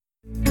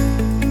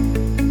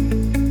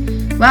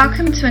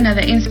Welcome to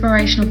another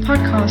inspirational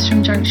podcast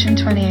from Junction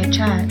 28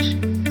 Church.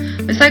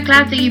 We're so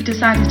glad that you've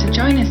decided to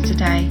join us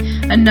today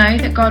and know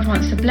that God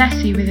wants to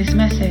bless you with this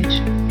message.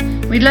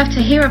 We'd love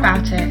to hear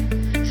about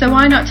it, so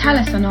why not tell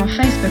us on our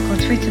Facebook or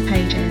Twitter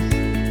pages?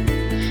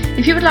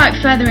 If you would like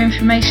further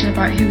information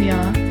about who we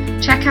are,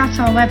 check out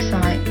our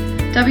website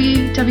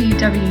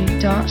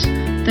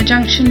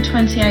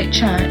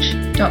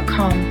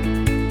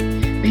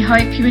www.thejunction28church.com. We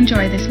hope you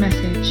enjoy this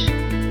message.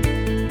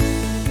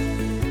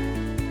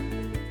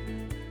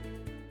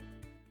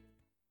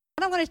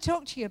 What I'm going to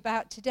talk to you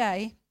about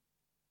today,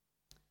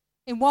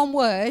 in one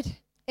word,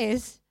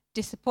 is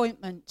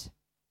disappointment.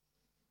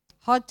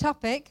 Hard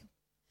topic,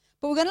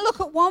 but we're going to look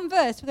at one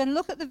verse. We're going to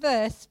look at the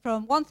verse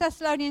from 1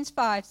 Thessalonians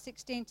 5,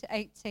 16 to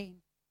 18.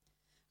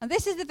 And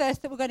this is the verse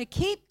that we're going to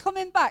keep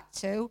coming back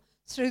to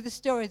through the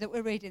story that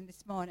we're reading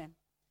this morning.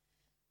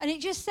 And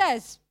it just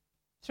says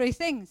three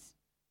things.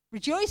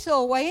 Rejoice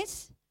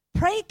always,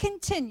 pray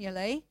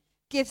continually,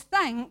 give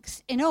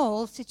thanks in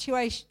all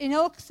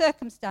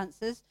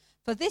circumstances,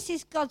 for this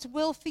is God's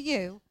will for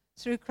you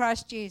through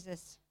Christ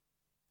Jesus.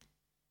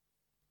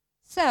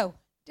 So,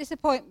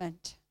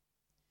 disappointment.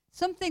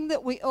 Something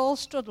that we all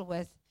struggle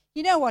with.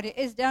 You know what it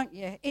is, don't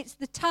you? It's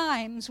the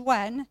times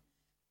when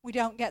we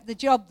don't get the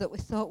job that we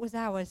thought was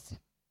ours.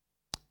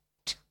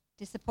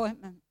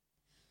 Disappointment.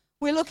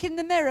 We look in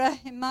the mirror,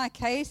 in my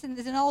case, and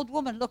there's an old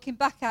woman looking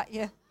back at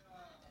you.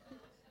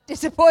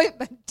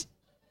 Disappointment.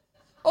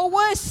 Or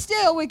worse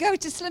still, we go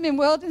to Slimming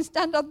World and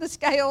stand on the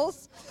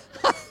scales.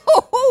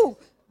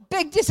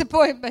 Big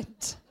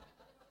disappointment.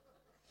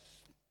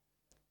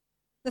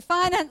 The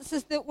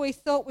finances that we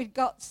thought we'd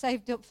got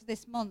saved up for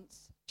this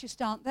month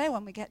just aren't there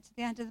when we get to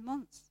the end of the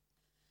month.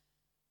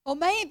 Or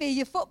maybe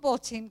your football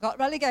team got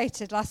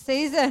relegated last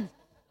season.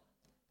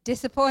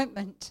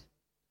 Disappointment.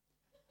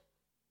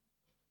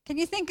 Can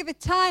you think of a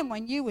time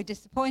when you were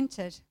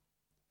disappointed?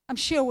 I'm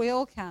sure we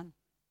all can.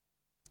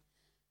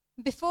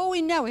 Before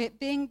we know it,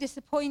 being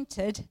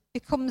disappointed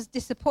becomes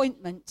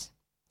disappointment.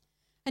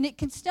 And it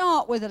can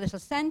start with a little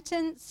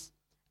sentence,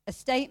 a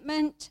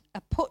statement,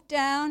 a put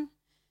down,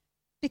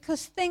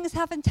 because things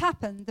haven't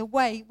happened the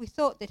way we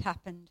thought they'd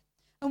happened.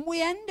 And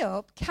we end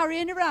up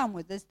carrying around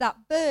with us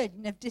that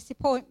burden of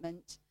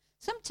disappointment.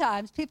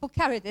 Sometimes people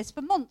carry this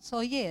for months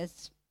or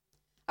years.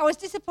 I was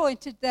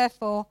disappointed,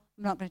 therefore,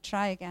 I'm not going to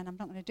try again. I'm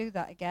not going to do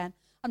that again.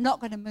 I'm not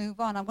going to move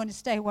on. I'm going to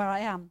stay where I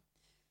am.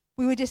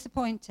 We were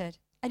disappointed.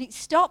 And it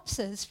stops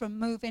us from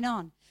moving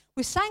on.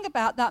 We sang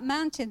about that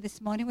mountain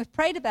this morning. We've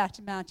prayed about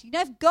a mountain. You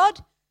know, if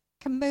God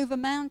can move a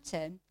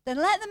mountain, then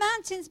let the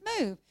mountains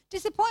move.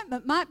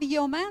 Disappointment might be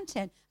your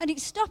mountain, and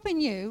it's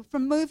stopping you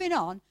from moving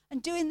on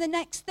and doing the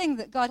next thing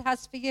that God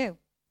has for you.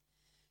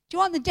 Do you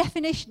want the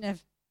definition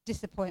of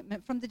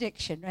disappointment from the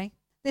dictionary?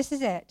 This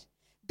is it.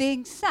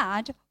 Being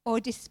sad or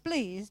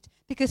displeased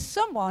because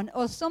someone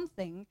or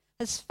something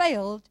has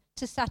failed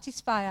to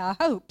satisfy our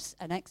hopes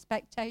and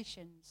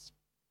expectations.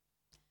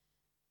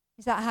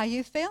 Is that how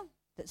you feel?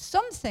 That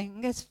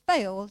something has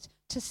failed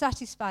to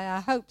satisfy our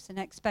hopes and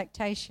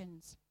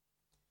expectations.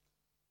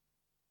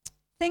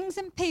 Things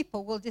and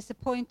people will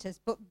disappoint us,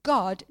 but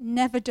God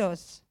never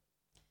does.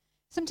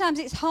 Sometimes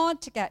it's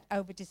hard to get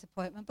over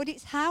disappointment, but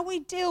it's how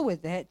we deal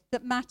with it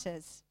that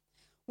matters.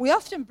 We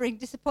often bring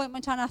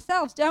disappointment on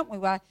ourselves, don't we,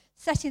 by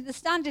setting the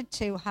standard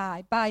too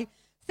high, by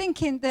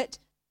thinking that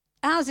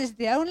ours is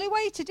the only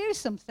way to do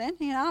something.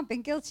 You know, I've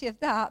been guilty of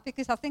that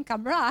because I think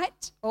I'm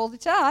right all the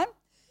time.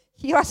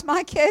 You ask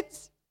my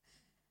kids.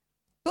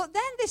 But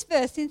then this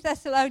verse in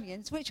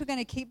Thessalonians, which we're going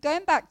to keep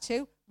going back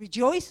to,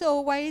 rejoice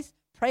always,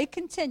 pray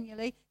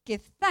continually,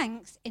 give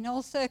thanks in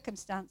all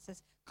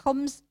circumstances,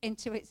 comes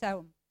into its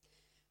own.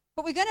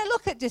 But we're going to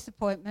look at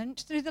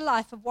disappointment through the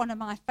life of one of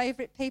my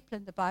favourite people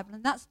in the Bible,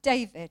 and that's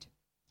David.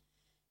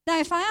 Now,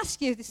 if I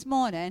ask you this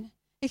morning,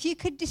 if you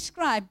could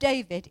describe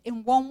David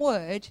in one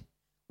word,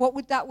 what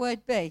would that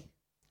word be?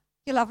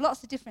 You'll have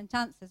lots of different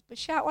answers, but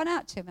shout one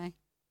out to me.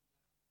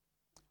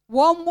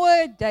 One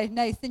word,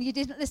 Nathan, you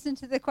didn't listen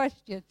to the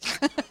question.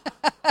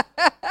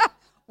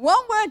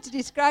 One word to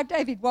describe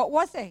David. What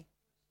was he?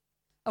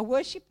 A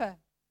worshipper.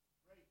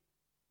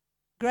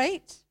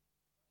 Great.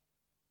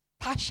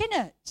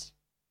 Passionate.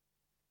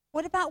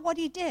 What about what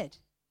he did?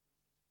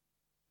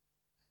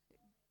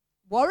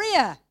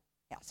 Warrior.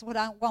 That's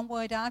one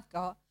word I've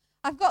got.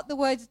 I've got the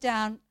words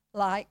down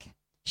like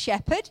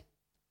shepherd,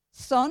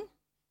 son,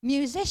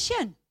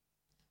 musician,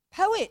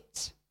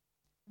 poet,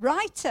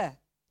 writer,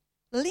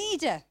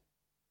 leader,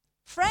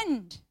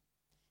 friend.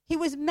 He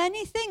was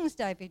many things,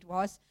 David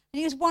was, and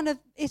he was one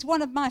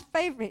of my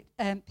favourite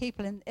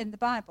people in the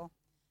Bible.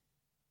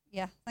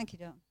 Yeah, thank you,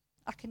 Dawn.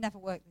 I can never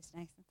work this,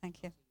 Nathan.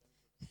 Thank you.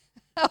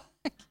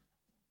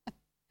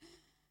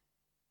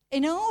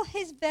 In all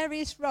his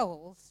various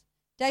roles,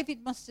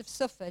 David must have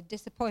suffered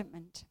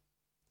disappointment.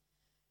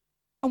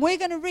 And we're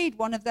going to read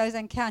one of those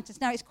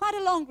encounters. Now, it's quite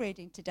a long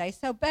reading today,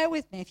 so bear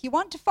with me. If you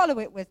want to follow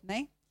it with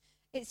me,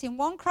 it's in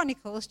 1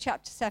 Chronicles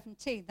chapter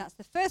 17. That's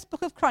the first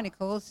book of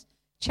Chronicles,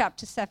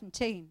 chapter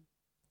 17.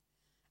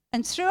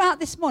 And throughout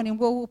this morning,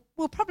 we'll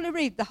probably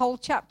read the whole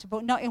chapter,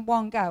 but not in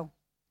one go.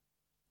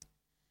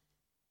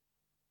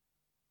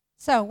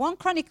 So 1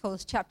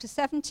 Chronicles chapter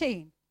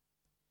 17.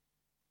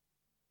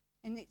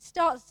 And it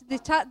starts,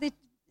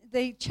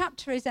 the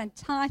chapter is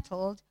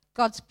entitled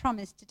God's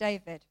Promise to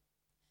David.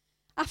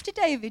 After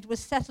David was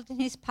settled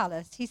in his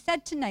palace, he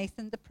said to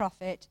Nathan the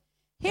prophet,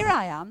 "Here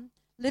I am,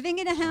 living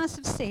in a house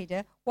of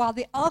cedar, while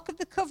the ark of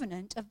the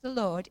covenant of the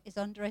Lord is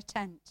under a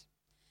tent."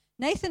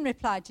 Nathan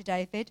replied to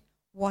David,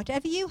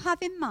 "Whatever you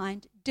have in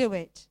mind, do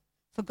it,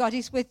 for God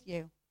is with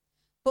you."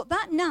 But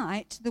that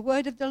night the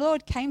word of the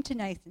Lord came to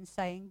Nathan,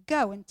 saying,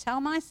 "Go and tell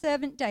my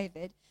servant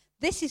David,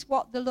 this is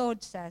what the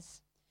Lord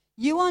says.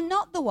 You are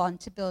not the one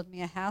to build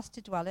me a house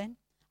to dwell in.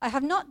 I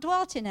have not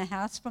dwelt in a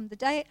house from the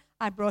day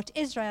I brought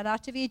Israel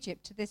out of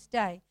Egypt to this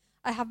day.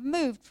 I have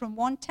moved from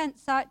one tent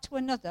site to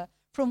another,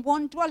 from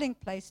one dwelling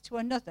place to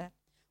another.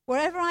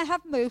 Wherever I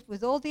have moved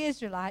with all the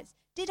Israelites,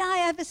 did I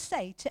ever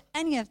say to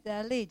any of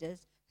their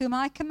leaders, whom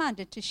I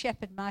commanded to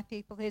shepherd my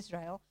people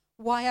Israel,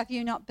 'Why have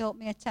you not built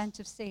me a tent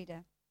of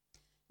cedar?'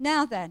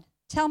 Now then,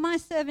 tell my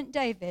servant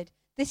David,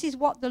 this is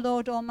what the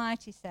Lord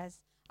Almighty says.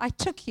 I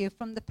took you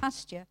from the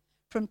pasture,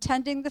 from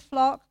tending the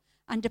flock,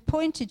 and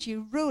appointed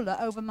you ruler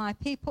over my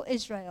people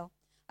Israel.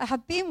 I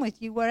have been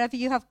with you wherever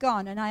you have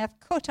gone, and I have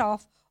cut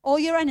off all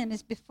your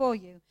enemies before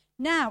you.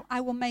 Now I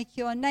will make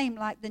your name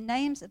like the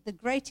names of the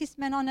greatest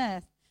men on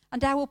earth,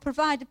 and I will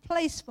provide a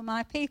place for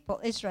my people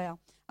Israel,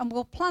 and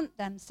will plant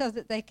them so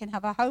that they can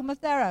have a home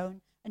of their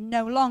own and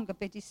no longer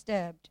be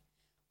disturbed.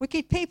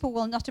 Wicked people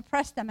will not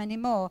oppress them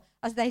anymore,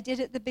 as they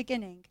did at the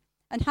beginning,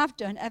 and have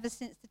done ever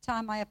since the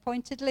time I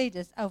appointed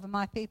leaders over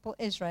my people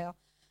Israel.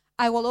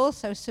 I will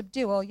also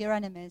subdue all your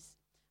enemies.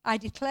 I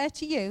declare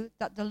to you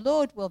that the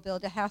Lord will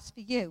build a house for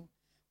you.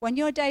 When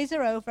your days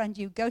are over and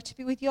you go to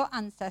be with your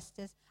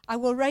ancestors, I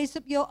will raise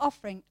up your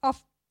offspring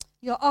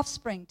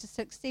to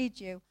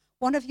succeed you,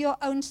 one of your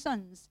own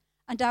sons,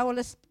 and I will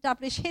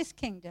establish his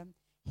kingdom.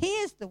 He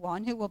is the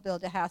one who will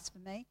build a house for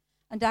me,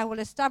 and I will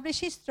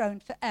establish his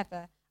throne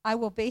forever. I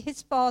will be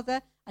his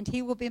father, and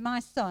he will be my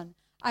son.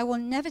 I will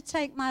never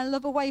take my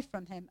love away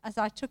from him, as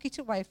I took it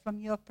away from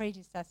your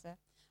predecessor.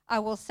 I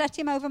will set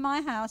him over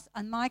my house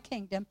and my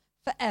kingdom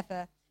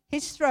forever.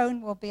 His throne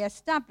will be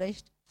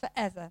established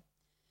forever."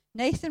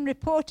 Nathan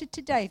reported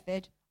to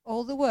David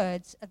all the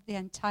words of the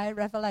entire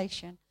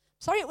revelation.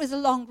 Sorry it was a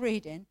long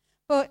reading,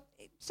 but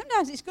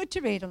sometimes it's good to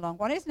read a long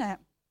one, isn't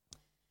it?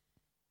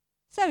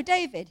 So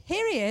David,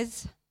 here he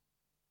is,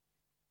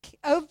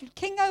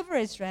 king over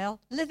Israel,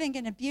 living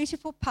in a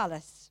beautiful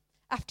palace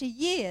after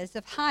years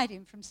of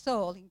hiding from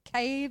Saul in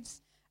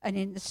caves and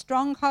in the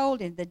stronghold,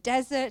 in the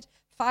desert,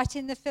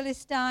 fighting the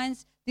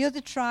Philistines, the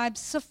other tribes,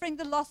 suffering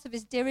the loss of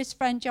his dearest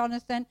friend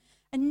Jonathan,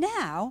 and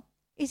now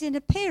he's in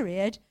a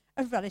period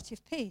of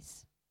relative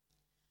peace.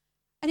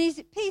 And he's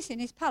at peace in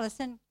his palace,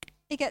 and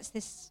he gets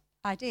this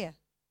idea.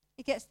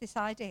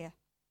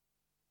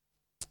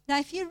 Now,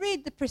 if you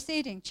read the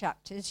preceding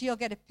chapters, you'll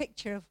get a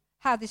picture of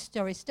how this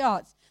story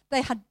starts.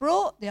 They had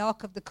brought the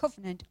Ark of the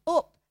Covenant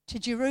up to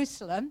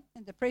Jerusalem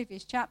in the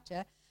previous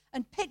chapter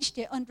and pitched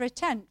it under a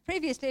tent.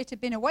 Previously, it had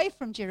been away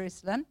from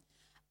Jerusalem,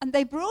 and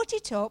they brought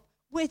it up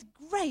with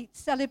great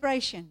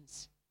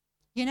celebrations.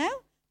 You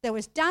know, there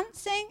was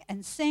dancing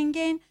and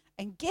singing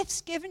and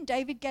gifts given.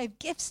 David gave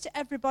gifts to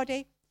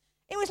everybody.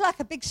 It was like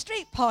a big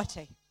street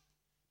party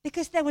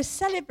because they were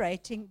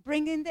celebrating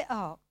bringing the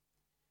ark.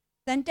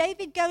 Then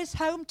David goes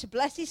home to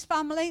bless his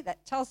family.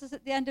 That tells us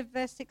at the end of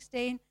verse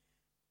 16.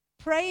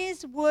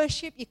 Praise,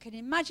 worship, you can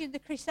imagine the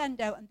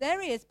crescendo. And there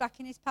he is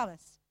back in his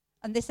palace.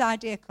 And this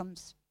idea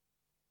comes.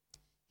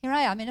 Here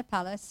I am in a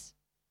palace,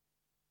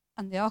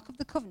 and the Ark of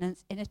the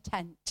Covenant's in a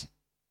tent.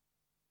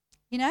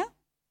 You know,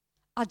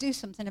 I'll do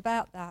something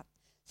about that.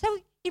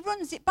 So he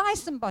runs it by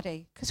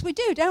somebody, because we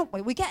do, don't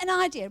we? We get an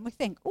idea and we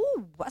think,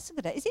 oh, that's a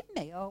good idea. Is it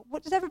me, or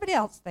what does everybody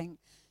else think?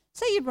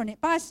 So you run it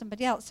by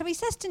somebody else. So he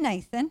says to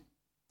Nathan,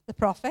 the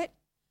prophet,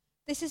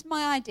 this is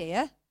my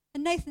idea.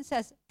 And Nathan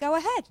says, go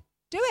ahead,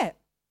 do it.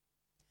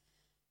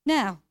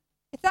 Now,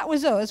 if that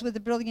was us with a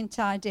brilliant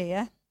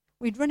idea,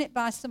 we'd run it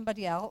by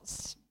somebody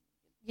else,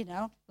 you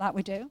know, like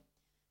we do.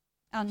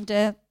 And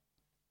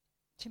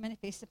too many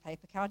pieces of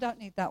paper, Carole, I don't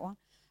need that one.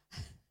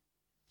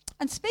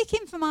 And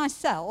speaking for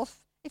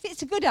myself, if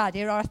it's a good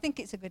idea, or I think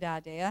it's a good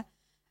idea,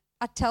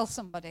 I'd tell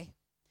somebody.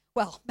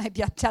 Well,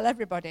 maybe I'd tell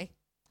everybody.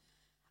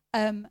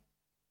 And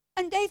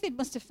David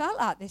must have felt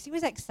like this. He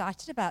was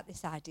excited about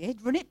this idea.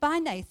 He'd run it by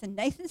Nathan.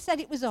 Nathan said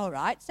it was all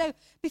right. So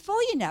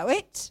before you know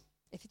it,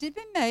 if it had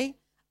been me,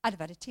 I'd have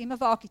had a team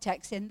of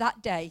architects in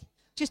that day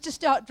just to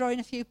start drawing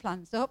a few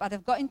plans up. I'd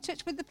have got in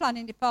touch with the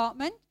planning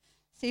department,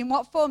 seeing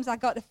what forms I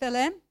got to fill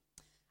in.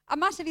 I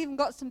might have even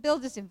got some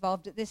builders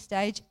involved at this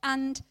stage,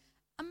 and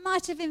I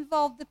might have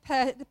involved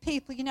the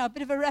people, you know, a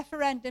bit of a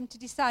referendum to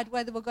decide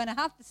whether we're going to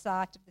have the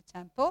site of the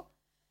temple.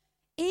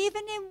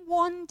 Even in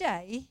one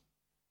day,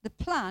 the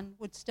plan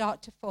would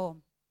start to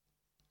form.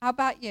 How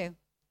about you?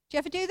 Do you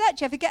ever do that?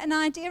 Do you ever get an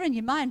idea and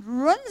your mind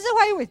runs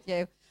away with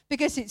you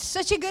because it's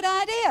such a good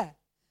idea?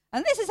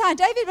 And this is how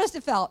David must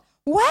have felt.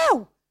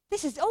 Wow,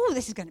 this is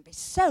going to be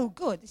so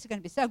good. This is going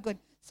to be so good,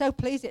 so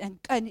pleasing,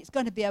 and it's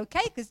going to be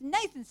okay because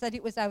Nathan said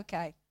it was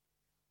okay.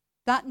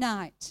 That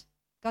night,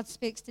 God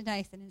speaks to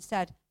Nathan and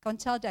said, go and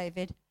tell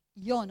David,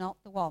 you're not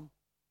the one.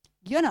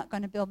 You're not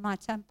going to build my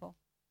temple.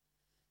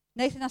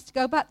 Nathan has to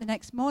go back the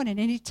next morning,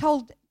 and he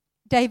told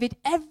David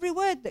every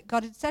word that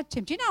God had said to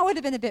him. Do you know, I would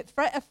have been a bit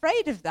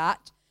afraid of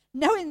that,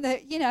 knowing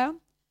that,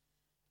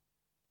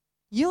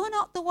 you're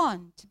not the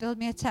one to build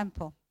me a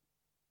temple.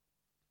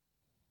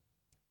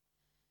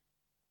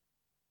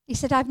 He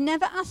said, I've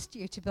never asked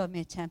you to build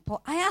me a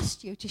temple. I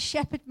asked you to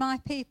shepherd my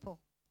people.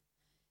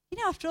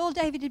 After all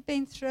David had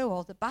been through,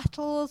 all the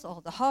battles,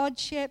 all the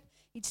hardship,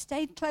 he'd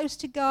stayed close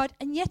to God,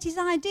 and yet his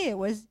idea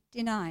was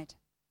denied.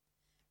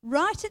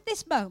 Right at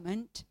this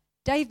moment,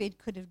 David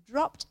could have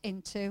dropped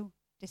into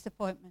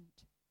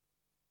disappointment.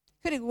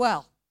 Could have,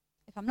 well,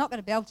 if I'm not going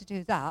to be able to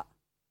do that,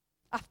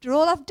 after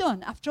all I've done,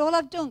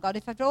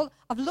 God,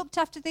 I've looked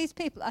after these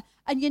people,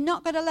 and you're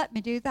not going to let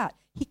me do that.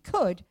 He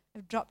could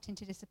have dropped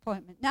into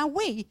disappointment. Now,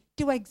 we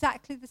do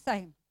exactly the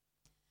same.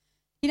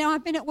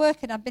 I've been at work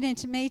and I've been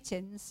into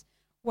meetings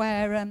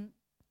where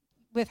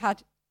we've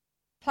had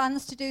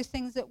plans to do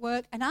things at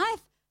work, and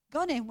I've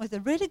gone in with a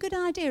really good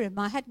idea in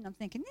my head, and I'm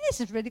thinking, this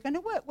is really going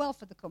to work well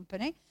for the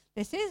company.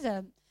 This is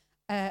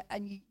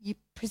and you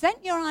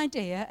present your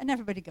idea, and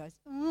everybody goes,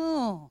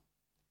 oh,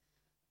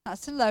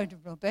 that's a load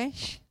of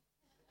rubbish.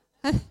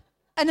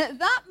 And at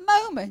that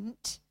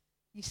moment,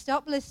 you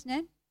stop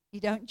listening. You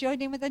don't join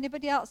in with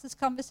anybody else's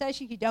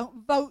conversation. You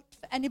don't vote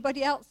for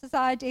anybody else's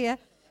idea.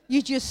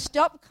 You just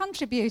stop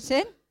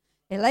contributing.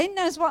 Elaine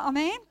knows what I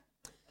mean.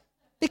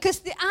 Because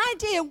the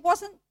idea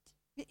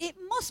it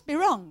must be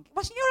wrong. It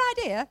wasn't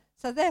your idea,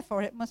 so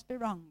therefore it must be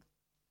wrong.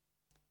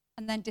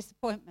 And then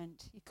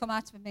disappointment. You come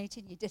out of a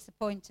meeting, you're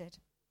disappointed.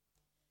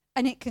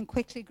 And it can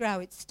quickly grow.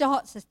 It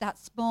starts as that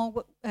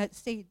small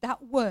seed,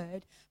 that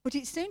word, but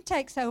it soon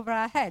takes over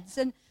our heads.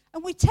 And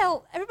we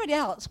tell everybody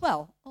else,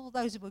 well, all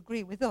those who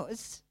agree with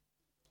us.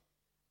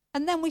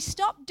 And then we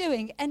stop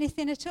doing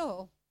anything at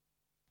all.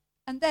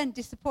 And then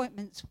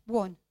disappointment's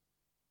won.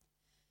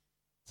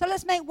 So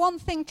let's make one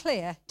thing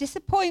clear.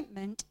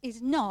 Disappointment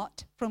is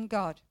not from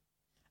God.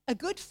 A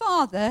good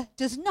father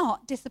does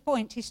not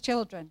disappoint his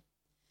children.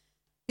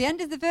 The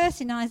end of the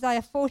verse in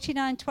Isaiah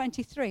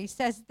 49:23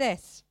 says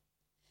this,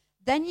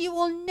 then you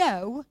will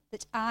know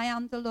that I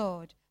am the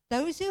Lord.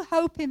 Those who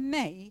hope in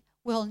me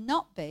will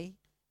not be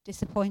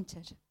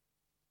disappointed.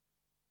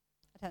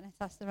 I don't know if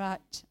that's the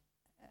right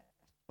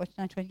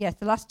 49:20. Yes,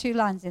 the last two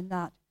lines in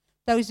that.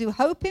 Those who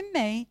hope in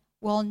me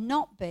will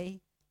not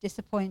be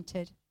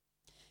disappointed.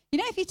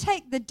 If you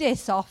take the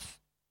dis off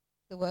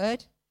the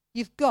word,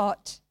 you've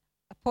got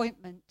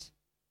appointment.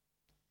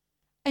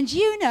 And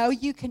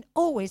you can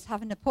always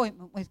have an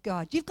appointment with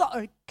God. You've got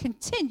a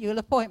continual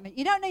appointment.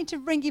 You don't need to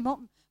ring him up,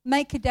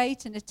 make a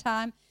date and a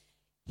time.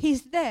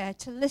 He's there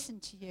to listen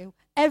to you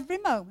every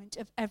moment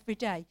of every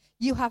day.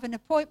 You have an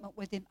appointment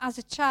with him as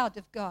a child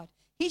of God.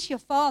 He's your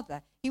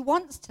father. He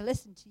wants to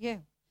listen to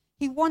you.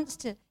 He wants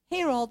to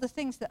hear all the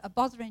things that are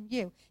bothering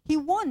you. He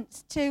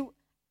wants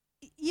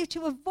you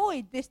to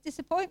avoid this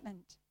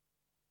disappointment.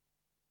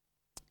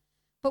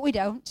 But we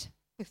don't.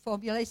 We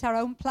formulate our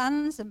own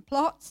plans and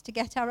plots to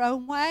get our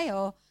own way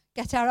or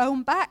get our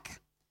own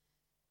back.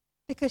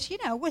 Because,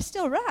 we're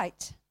still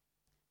right.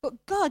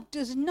 But God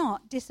does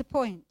not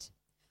disappoint.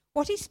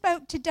 What he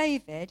spoke to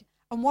David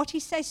and what he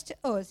says to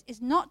us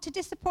is not to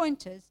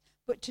disappoint us,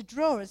 but to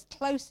draw us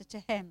closer to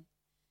him,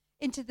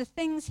 into the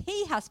things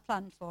he has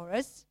planned for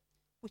us,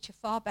 which are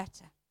far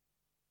better.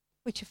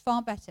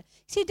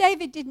 See,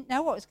 David didn't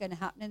know what was going to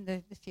happen in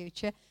the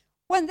future.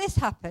 When this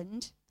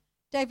happened,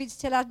 David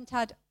still hadn't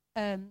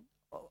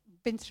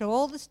been through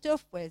all the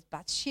stuff with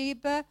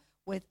Bathsheba,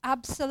 with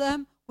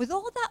Absalom, with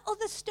all that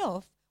other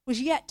stuff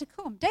was yet to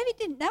come. David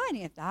didn't know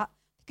any of that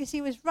because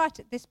he was right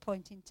at this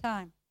point in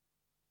time.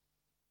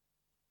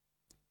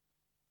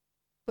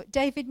 But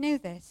David knew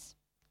this.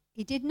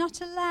 He did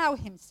not allow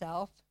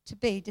himself to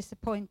be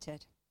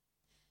disappointed.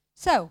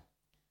 So,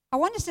 I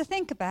want us to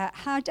think about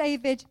how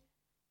David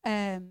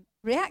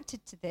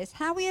reacted to this,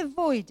 how he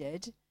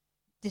avoided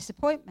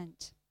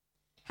disappointment,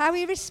 how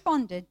he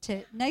responded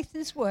to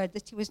Nathan's word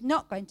that he was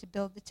not going to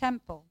build the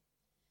temple.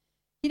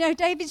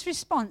 David's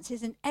response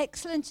is an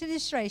excellent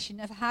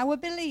illustration of how a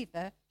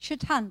believer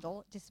should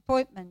handle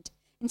disappointment.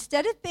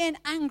 Instead of being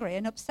angry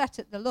and upset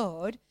at the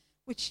Lord,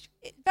 which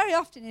very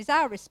often is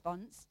our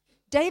response,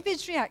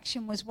 David's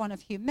reaction was one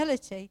of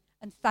humility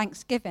and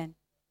thanksgiving.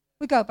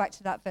 We go back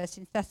to that verse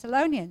in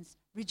Thessalonians.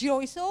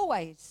 Rejoice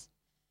always.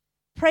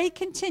 Pray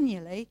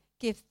continually,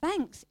 give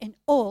thanks in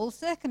all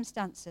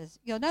circumstances.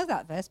 You'll know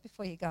that verse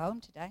before you go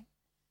home today.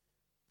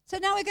 So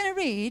now we're going to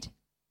read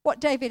what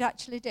David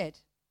actually did.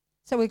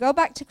 So we go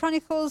back to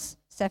Chronicles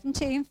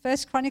 17, 1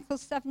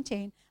 Chronicles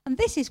 17, and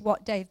this is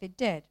what David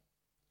did.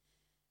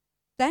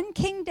 Then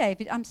King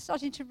David, I'm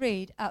starting to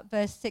read at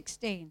verse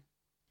 16.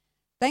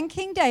 Then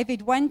King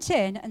David went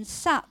in and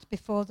sat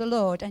before the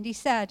Lord, and he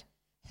said,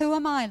 who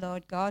am I,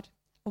 Lord God,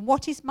 and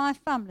what is my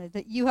family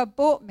that you have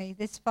brought me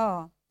this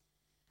far?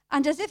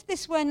 And as if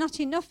this were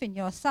not enough in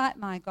your sight,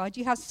 my God,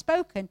 you have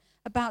spoken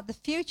about the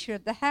future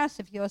of the house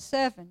of your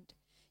servant.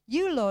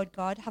 You, Lord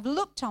God, have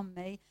looked on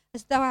me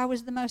as though I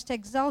was the most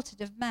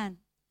exalted of men.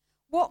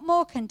 What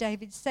more can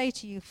David say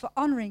to you for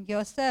honoring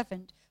your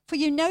servant? For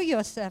you know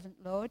your servant,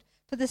 Lord.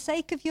 For the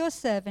sake of your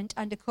servant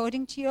and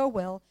according to your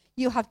will,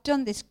 you have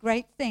done this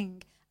great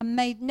thing and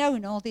made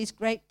known all these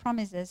great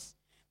promises.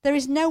 There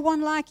is no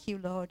one like you,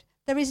 Lord.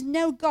 There is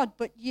no God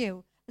but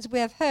you, as we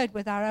have heard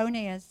with our own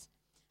ears.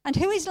 And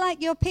who is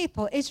like your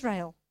people,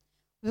 Israel,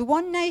 the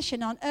one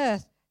nation on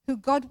earth who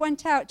God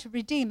went out to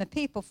redeem a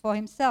people for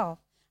himself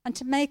and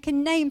to make a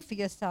name for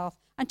yourself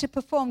and to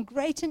perform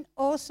great and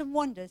awesome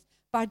wonders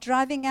by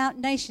driving out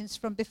nations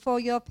from before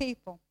your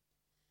people?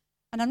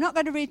 And I'm not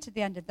going to read to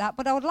the end of that,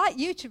 but I would like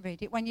you to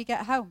read it when you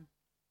get home,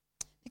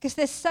 because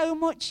there's so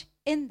much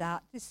in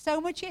that. There's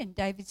so much in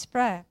David's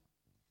prayer.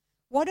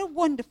 What a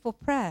wonderful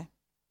prayer.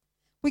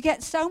 We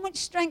get so much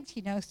strength,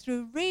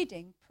 through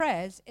reading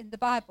prayers in the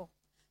Bible,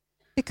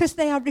 because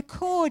they are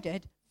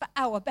recorded for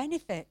our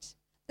benefit.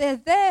 They're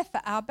there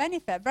for our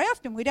benefit. Very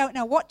often we don't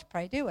know what to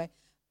pray, do we?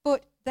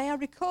 But they are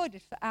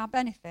recorded for our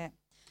benefit.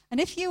 And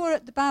if you were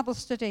at the Bible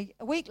study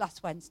a week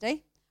last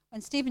Wednesday,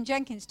 when Stephen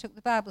Jenkins took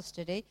the Bible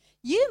study,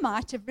 you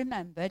might have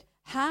remembered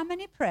how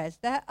many prayers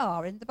there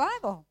are in the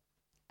Bible.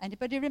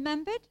 Anybody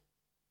remembered?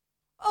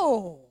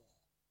 Oh,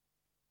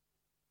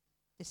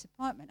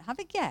 disappointment. Have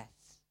a guess.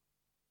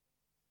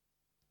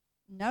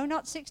 No,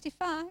 not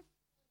 65.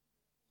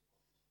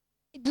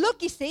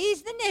 Look, you see,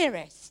 he's the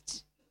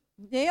nearest.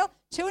 Neil,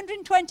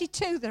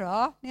 222 there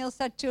are. Neil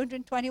said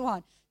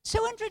 221.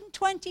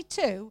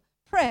 222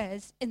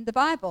 prayers in the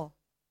Bible.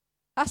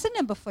 That's a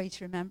number for you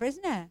to remember,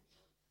 isn't it?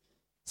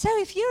 So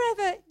if you're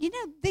ever,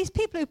 these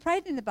people who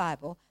prayed in the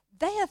Bible,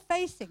 they are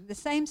facing the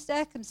same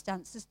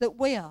circumstances that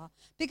we are,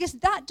 because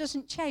that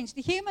doesn't change.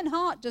 The human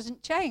heart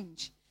doesn't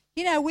change.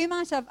 We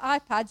might have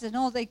iPads and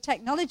all the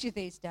technology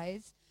these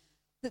days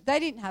that they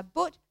didn't have,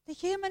 but the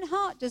human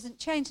heart doesn't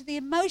change. The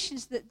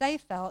emotions that they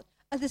felt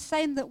are the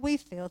same that we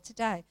feel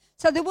today.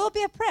 So there will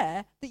be a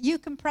prayer that you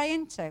can pray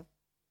into.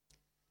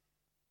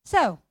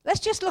 So let's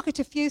just look at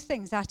a few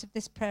things out of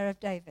this prayer of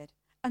David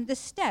and the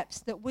steps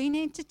that we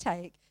need to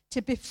take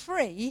to be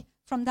free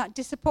from that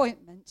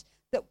disappointment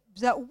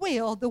that we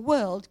or the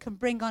world can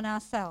bring on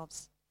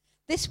ourselves.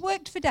 This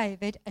worked for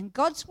David, and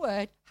God's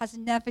word has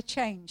never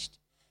changed.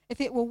 If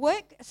it will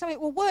work, so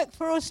it will work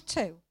for us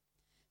too.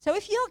 So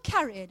if you're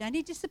carrying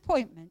any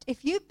disappointment,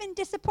 if you've been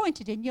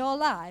disappointed in your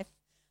life,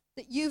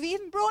 that you've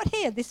even brought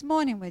here this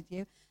morning with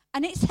you,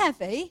 and it's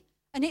heavy,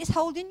 and it's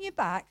holding you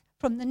back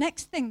from the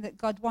next thing that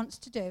God wants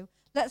to do,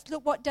 let's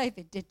look what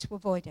David did to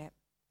avoid it.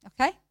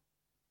 Okay?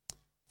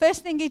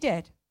 First thing he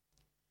did,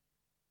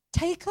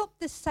 take up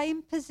the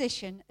same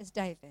position as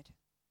David.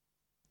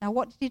 Now,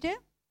 what did he do?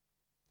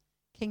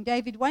 King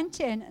David went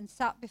in and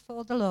sat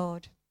before the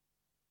Lord.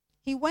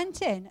 He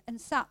went in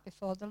and sat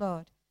before the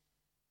Lord.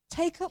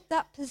 Take up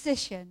that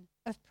position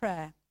of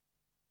prayer.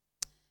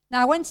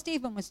 Now, when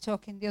Stephen was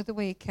talking the other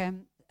week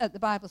at the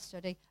Bible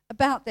study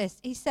about this,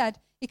 he said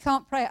he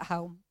can't pray at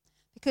home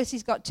because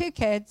he's got 2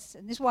 kids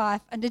and his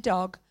wife and a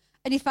dog,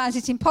 and he finds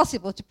it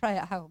impossible to pray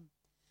at home.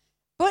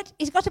 But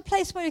he's got a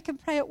place where he can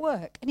pray at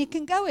work, and he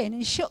can go in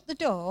and shut the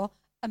door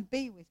and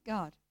be with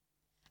God.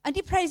 And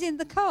he prays in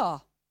the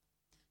car.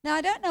 Now,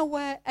 I don't know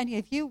where any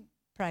of you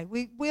pray.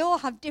 We all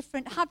have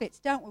different habits,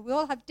 don't we? We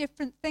all have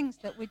different things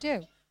that we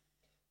do.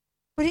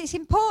 But it's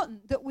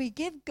important that we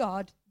give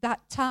God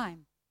that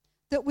time,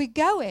 that we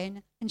go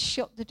in and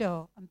shut the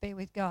door and be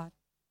with God.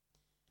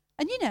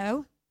 And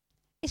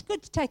it's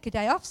good to take a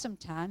day off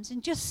sometimes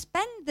and just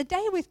spend the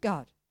day with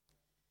God.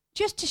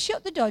 Just to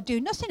shut the door,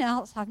 do nothing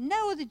else, have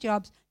no other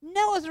jobs,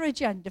 no other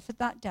agenda for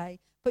that day,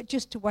 but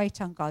just to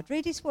wait on God.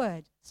 Read his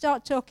word.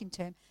 Start talking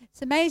to him.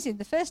 It's amazing.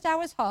 The first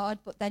hour's hard,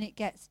 but then it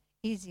gets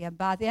easier. And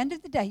by the end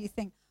of the day, you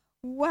think,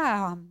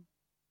 wow,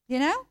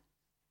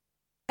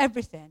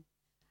 everything.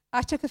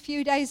 I took a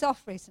few days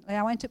off recently.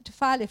 I went up to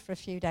Filey for a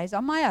few days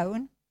on my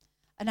own,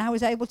 and I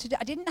was able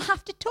to I didn't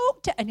have to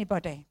talk to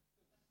anybody.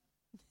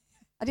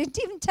 I didn't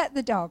even take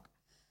the dog.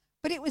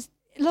 But it was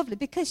lovely,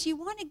 because you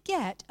want to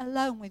get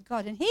alone with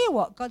God and hear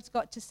what God's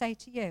got to say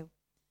to you.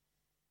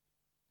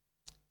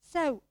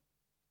 So,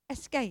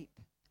 escape.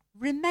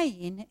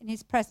 Remain in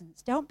his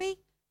presence. Don't be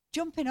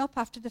jumping up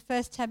after the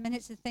first 10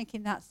 minutes and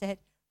thinking that's it.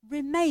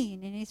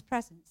 Remain in his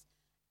presence.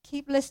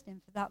 Keep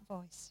listening for that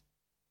voice.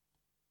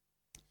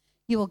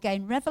 You will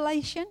gain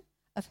revelation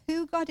of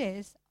who God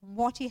is and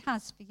what he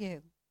has for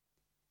you.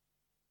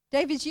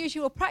 David's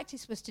usual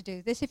practice was to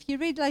do this. If you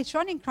read later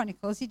on in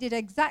Chronicles, he did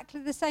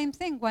exactly the same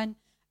thing when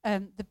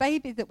the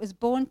baby that was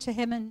born to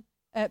him and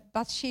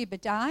Bathsheba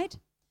died.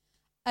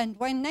 And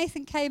when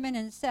Nathan came in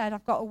and said,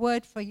 I've got a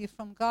word for you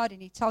from God,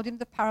 and he told him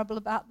the parable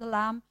about the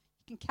lamb.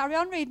 You can carry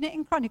on reading it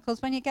in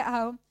Chronicles when you get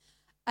home.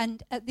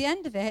 And at the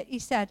end of it, he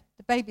said,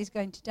 the baby's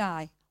going to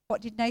die.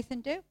 What did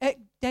David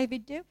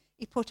do?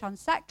 He put on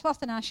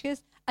sackcloth and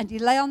ashes, and he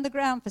lay on the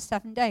ground for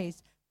 7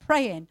 days,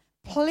 praying,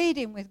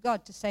 pleading with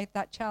God to save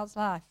that child's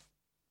life.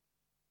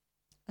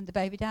 And the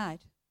baby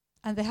died.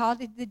 And they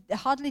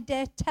hardly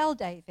dared tell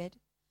David.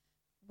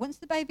 Once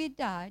the baby had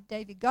died,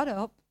 David got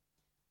up,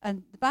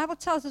 and the Bible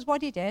tells us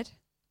what he did.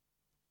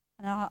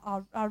 And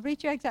I'll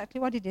read you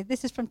exactly what he did.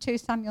 This is from 2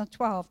 Samuel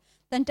 12.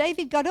 Then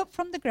David got up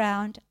from the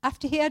ground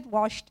after he had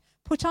washed,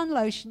 put on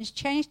lotions,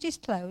 changed his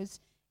clothes.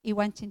 He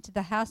went into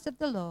the house of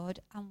the Lord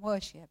and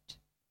worshipped.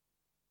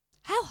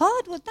 How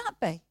hard would that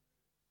be?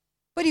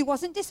 But he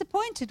wasn't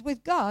disappointed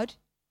with God.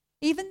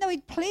 Even though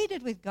he'd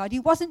pleaded with God, he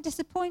wasn't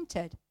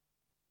disappointed.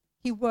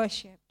 He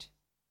worshipped.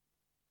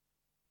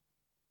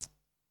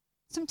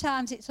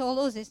 Sometimes it's all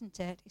us, isn't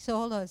it? It's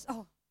all us.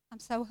 Oh, I'm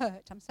so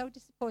hurt. I'm so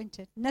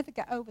disappointed. Never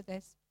get over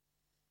this.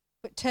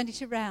 But turn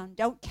it around.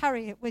 Don't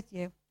carry it with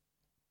you.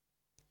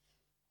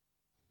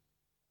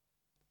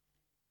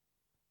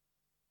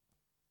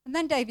 And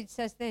then David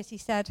says this. He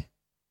said,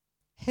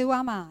 who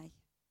am I?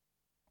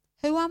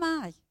 Who am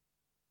I?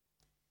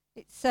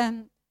 It's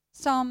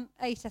Psalm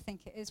 8, I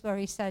think it is, where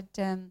he said,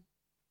 I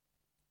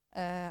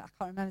can't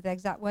remember the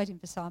exact wording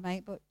for Psalm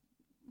 8, but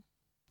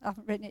I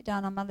haven't written it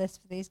down on my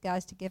list for these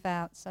guys to give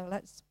out. So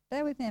let's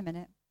bear with me a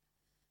minute.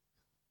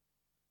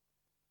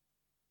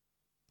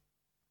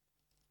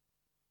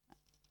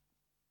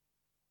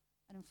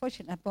 And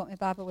unfortunately, I bought my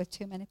Bible with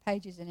too many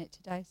pages in it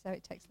today, so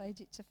it takes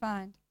ages to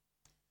find.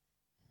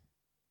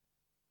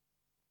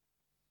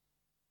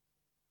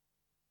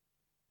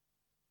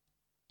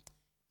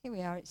 Here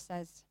we are, it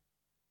says,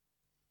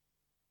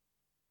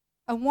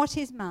 and what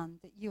is man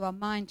that you are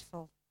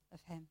mindful of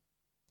him?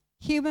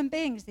 Human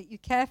beings that you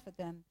care for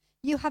them.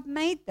 You have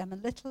made them a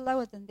little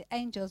lower than the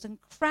angels and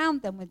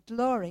crowned them with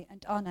glory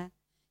and honor.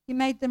 You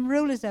made them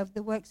rulers over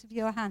the works of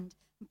your hand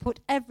and put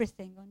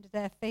everything under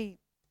their feet.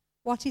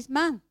 What is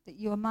man that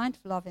you are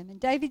mindful of him? And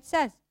David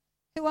says,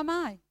 who am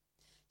I?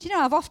 Do you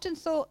know, I've often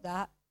thought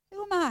that.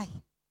 Who am I?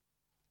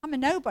 I'm a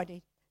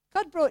nobody.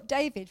 God brought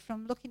David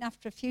from looking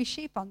after a few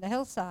sheep on the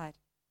hillside.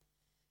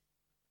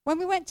 When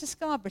we went to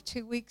Scarborough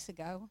 2 weeks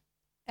ago,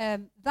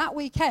 that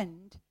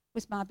weekend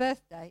was my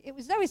birthday. It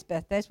was Zoe's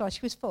birthday as well. She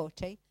was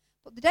 40.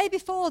 But the day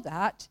before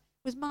that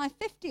was my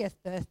 50th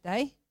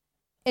birthday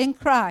in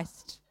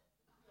Christ.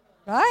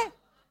 Right?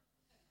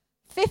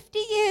 50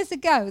 years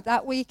ago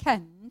that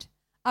weekend,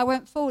 I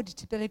went forward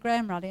to Billy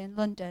Graham rally in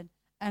London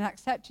and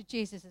accepted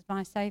Jesus as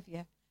my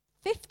saviour.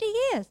 50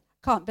 years.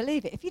 Can't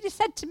believe it. If you'd have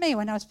said to me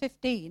when I was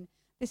 15,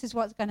 this is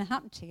what's going to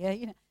happen to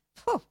you,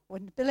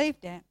 wouldn't have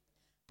believed it.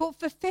 But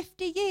for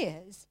 50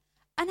 years,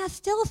 and I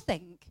still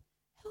think,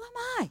 who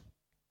am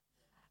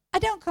I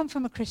don't come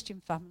from a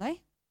Christian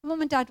family.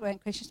 Mum and Dad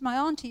weren't Christians. My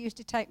auntie used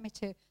to take me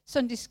to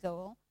Sunday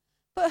school.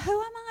 But who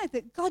am I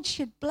that God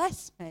should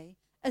bless me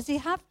as he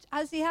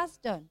has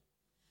done?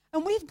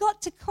 And we've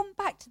got to come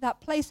back to that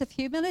place of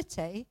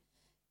humility,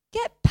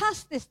 get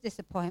past this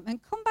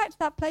disappointment, come back to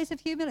that place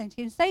of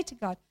humility and say to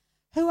God,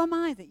 who am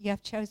I that you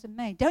have chosen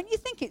me? Don't you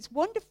think it's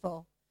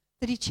wonderful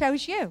that he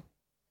chose you?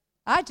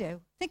 I do.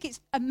 I think it's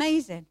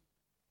amazing.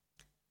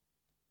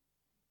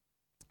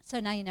 So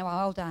now you know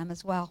how old I am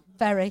as well.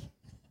 Very.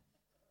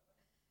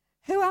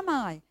 Who am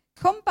I?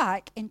 Come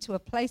back into a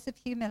place of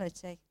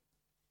humility.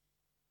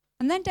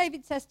 And then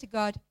David says to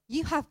God,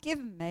 you have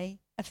given me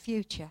a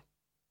future.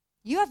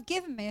 You have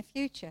given me a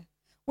future.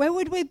 Where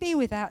would we be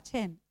without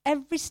him?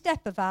 Every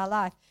step of our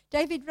life.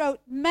 David wrote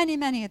many,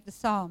 many of the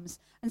Psalms,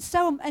 and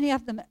so many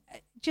of them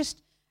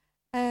just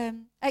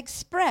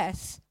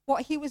express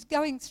what he was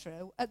going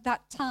through at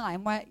that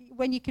time,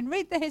 when you can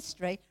read the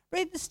history,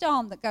 read the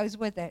psalm that goes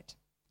with it.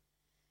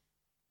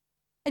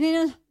 And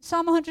in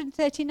Psalm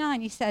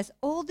 139, he says,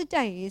 all the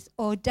days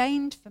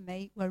ordained for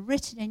me were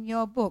written in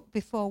your book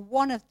before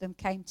one of them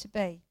came to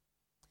be.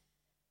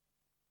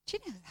 Do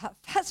you know that?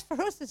 That's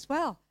for us as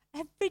well.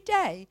 Every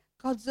day,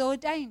 God's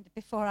ordained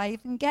before I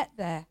even get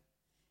there.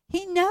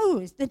 He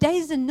knows the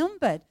days are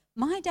numbered.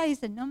 My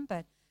days are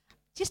numbered.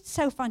 Just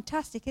so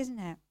fantastic, isn't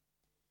it?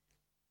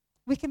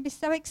 We can be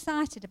so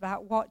excited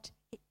about what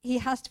he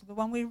has to do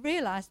when we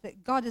realize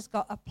that God has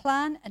got a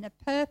plan and a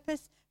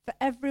purpose for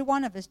every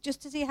one of us,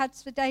 just as he had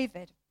for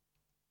David.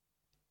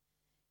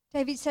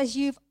 David says,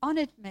 you've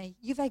honored me.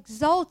 You've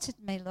exalted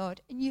me,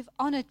 Lord, and you've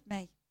honored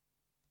me.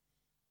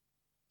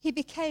 He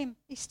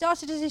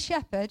started as a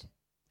shepherd.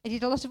 He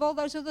did a lot of all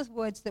those other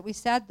words that we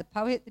said, the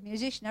poet, the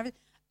musician, everything,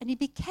 and he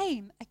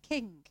became a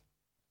king.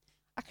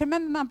 I can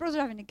remember my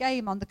brother having a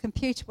game on the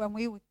computer when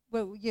we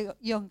were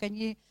young,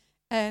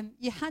 and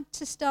you had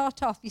to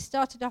start off. You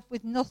started off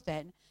with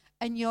nothing,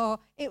 and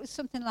it was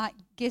something like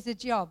Giz a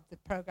Job, the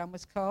program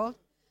was called,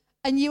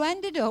 and you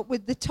ended up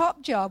with the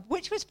top job,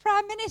 which was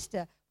Prime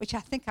Minister, which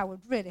I think I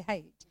would really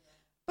hate.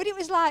 But it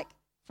was like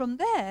from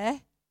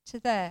there to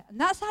there, and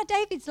that's how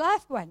David's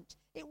life went.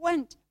 It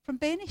went from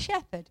being a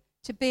shepherd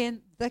to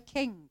being the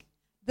king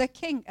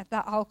of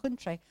that whole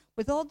country,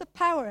 with all the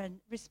power and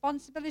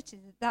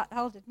responsibility that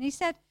held it. And he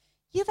said,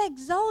 you've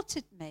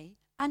exalted me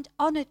and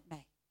honored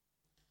me.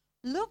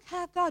 Look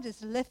how God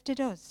has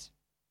lifted us.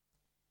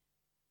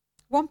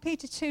 1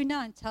 Peter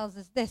 2:9 tells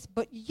us this,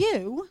 but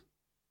you,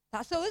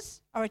 that's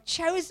us, are a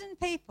chosen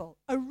people,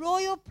 a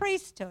royal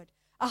priesthood,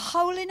 a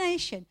holy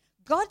nation,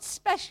 God's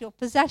special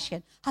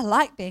possession. I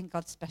like being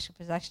God's special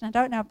possession. I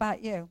don't know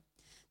about you.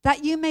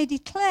 That you may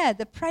declare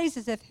the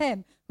praises of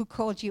him who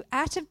called you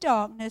out of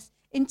darkness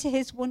into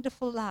his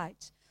wonderful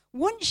light.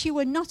 Once you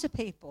were not a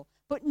people,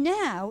 but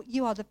now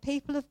you are the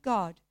people of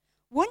God.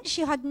 Once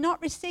you had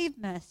not received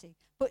mercy,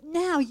 but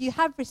now you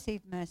have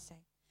received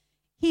mercy.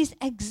 He's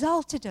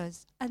exalted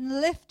us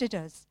and lifted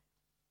us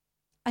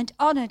and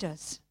honored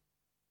us.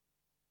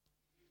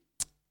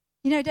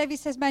 You know, David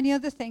says many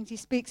other things. He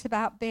speaks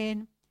about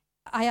being,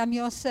 I am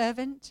your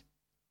servant.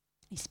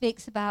 He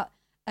speaks about,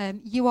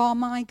 you are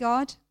my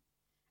God.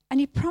 And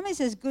he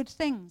promises good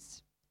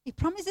things. He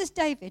promises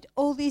David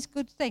all these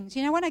good things.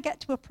 You know, when I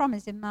get to a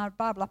promise in my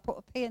Bible, I put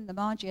a P in the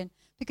margin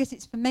because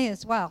it's for me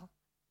as well.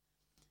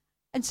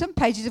 And some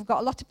pages have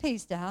got a lot of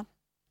P's down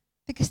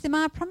because they're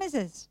my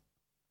promises.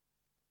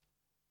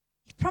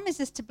 He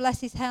promises to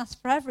bless his house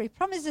forever. He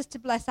promises to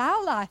bless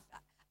our life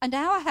and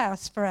our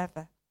house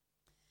forever.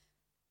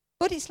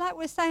 But it's like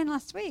we were saying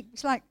last week.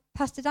 It's like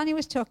Pastor Danny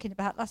was talking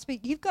about last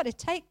week. You've got to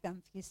take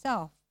them for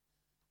yourself.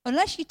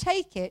 Unless you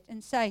take it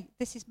and say,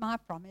 this is my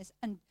promise,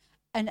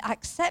 and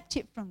accept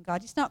it from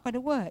God, it's not going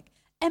to work.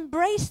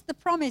 Embrace the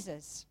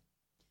promises.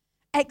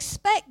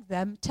 Expect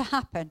them to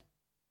happen.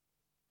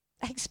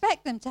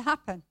 Expect them to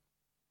happen.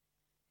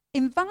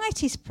 Invite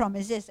his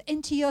promises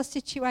into your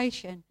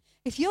situation.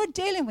 If you're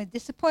dealing with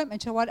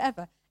disappointment or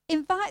whatever,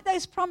 invite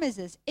those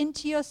promises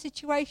into your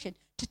situation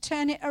to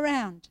turn it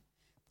around.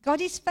 God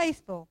is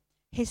faithful.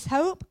 His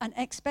hope and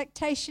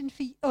expectation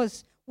for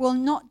us will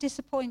not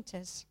disappoint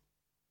us.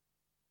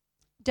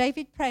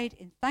 David prayed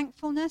in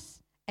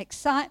thankfulness,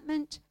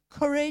 excitement,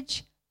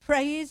 courage,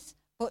 praise,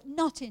 but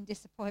not in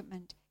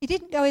disappointment. He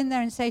didn't go in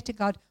there and say to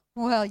God,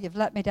 well, you've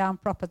let me down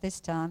proper this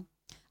time.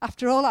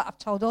 After all that, I've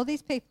told all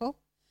these people,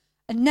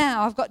 and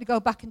now I've got to go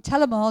back and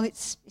tell them all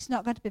it's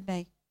not going to be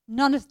me.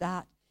 None of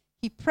that.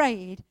 He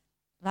prayed,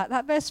 like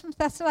that verse from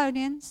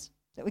Thessalonians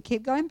that we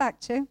keep going back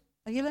to.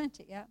 Have you learnt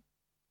it yet?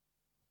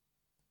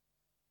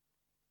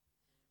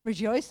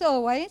 Rejoice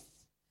always.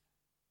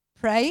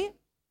 Pray.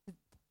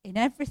 In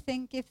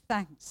everything give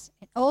thanks.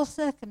 In all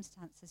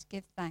circumstances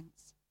give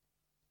thanks.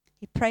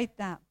 He prayed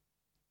that.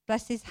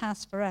 Bless his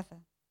house forever.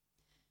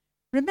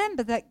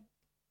 Remember that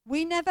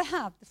we never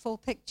have the full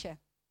picture.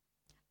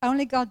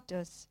 Only God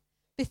does.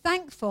 Be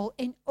thankful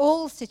in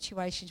all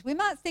situations. We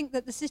might think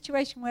that the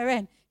situation we're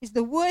in is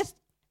the worst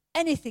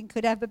anything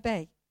could ever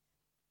be.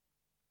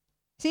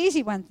 It's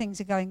easy when things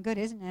are going good,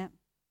 isn't it?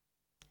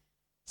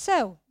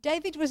 So,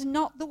 David was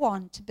not the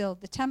one to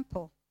build the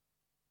temple.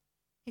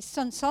 His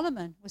son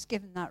Solomon was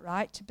given that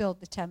right to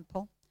build the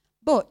temple.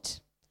 But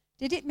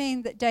did it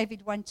mean that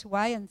David went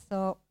away and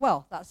thought,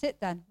 well, that's it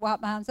then,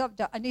 wipe my hands up,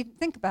 I needn't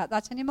think about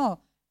that anymore?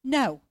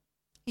 No,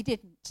 he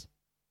didn't.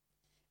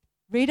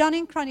 Read on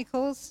in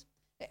Chronicles.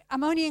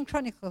 I'm only in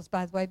Chronicles,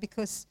 by the way,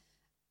 because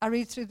I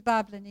read through the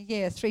Bible in a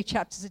year, 3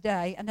 chapters a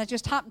day, and I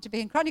just happen to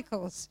be in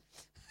Chronicles.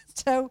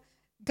 So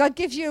God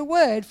gives you a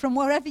word from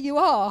wherever you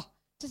are,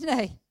 doesn't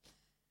he?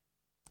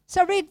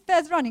 So read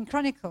further on in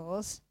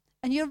Chronicles,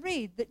 and you'll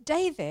read that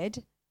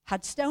David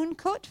had stone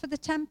cut for the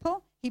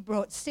temple. He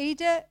brought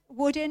cedar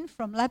wood in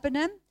from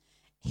Lebanon.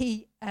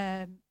 He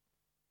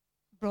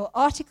brought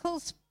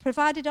articles,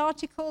 provided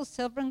articles,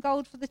 silver and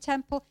gold for the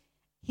temple.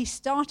 He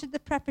started the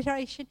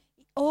preparation.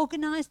 He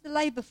organized the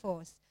labor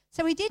force.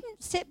 So he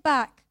didn't sit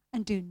back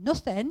and do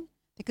nothing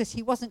because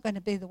he wasn't going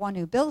to be the one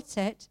who built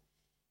it.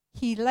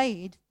 He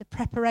laid the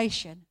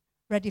preparation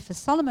ready for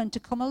Solomon to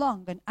come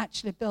along and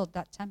actually build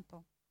that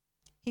temple.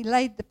 He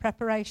laid the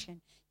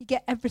preparation. You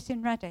get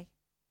everything ready.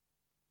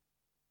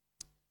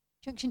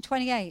 Junction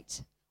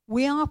 28.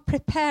 We are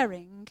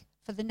preparing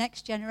for the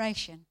next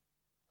generation.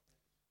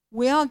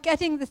 We are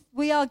getting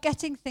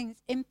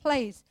things in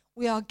place.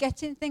 We are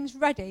getting things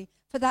ready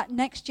for that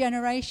next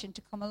generation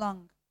to come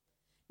along.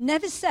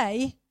 Never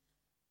say,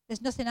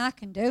 there's nothing I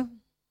can do.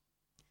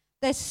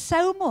 There's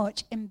so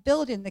much in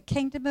building the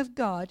kingdom of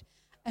God,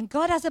 and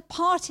God has a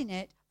part in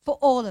it for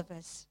all of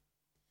us.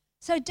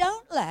 So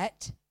don't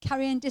let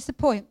carrying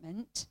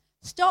disappointment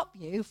stop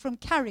you from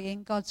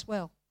carrying God's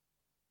will.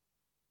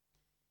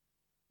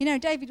 You know,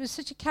 David was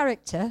such a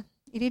character.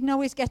 He didn't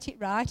always get it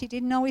right. He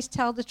didn't always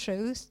tell the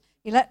truth.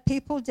 He let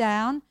people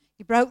down.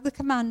 He broke the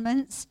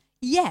commandments.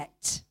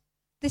 Yet,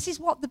 this is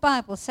what the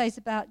Bible says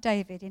about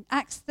David in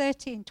Acts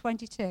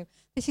 13:22.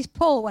 This is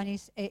Paul when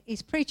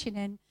he's preaching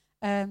in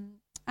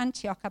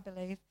Antioch, I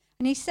believe.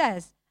 And he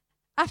says,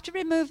 after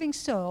removing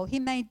Saul, he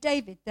made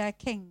David their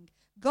king.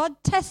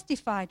 God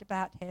testified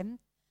about him.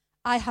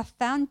 I have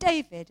found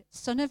David,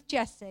 son of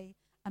Jesse,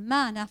 a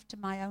man after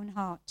my own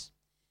heart.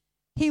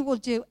 He will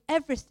do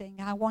everything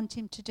I want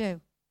him to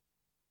do.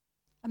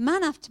 A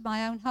man after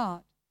my own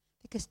heart.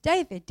 Because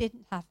David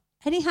didn't have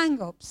any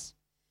hang-ups.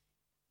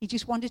 He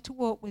just wanted to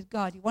walk with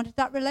God. He wanted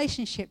that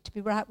relationship to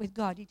be right with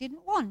God. He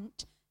didn't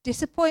want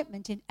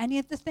disappointment in any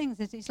of the things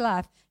of his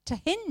life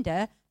to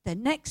hinder the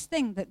next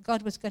thing that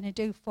God was going to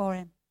do for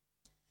him.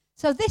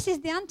 So this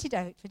is the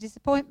antidote for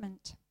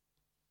disappointment.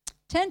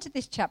 Turn to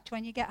this chapter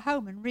when you get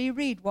home and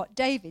reread what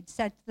David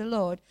said to the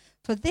Lord.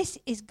 For this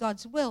is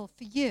God's will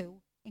for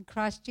you in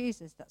Christ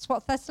Jesus. That's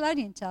what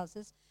Thessalonians tells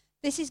us.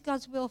 This is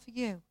God's will for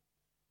you.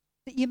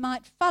 That you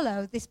might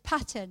follow this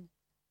pattern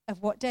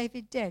of what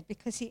David did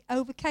because he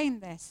overcame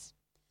this.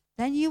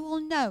 Then you will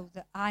know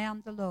that I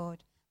am the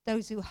Lord.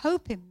 Those who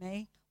hope in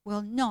me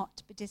will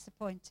not be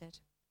disappointed.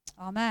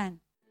 Amen.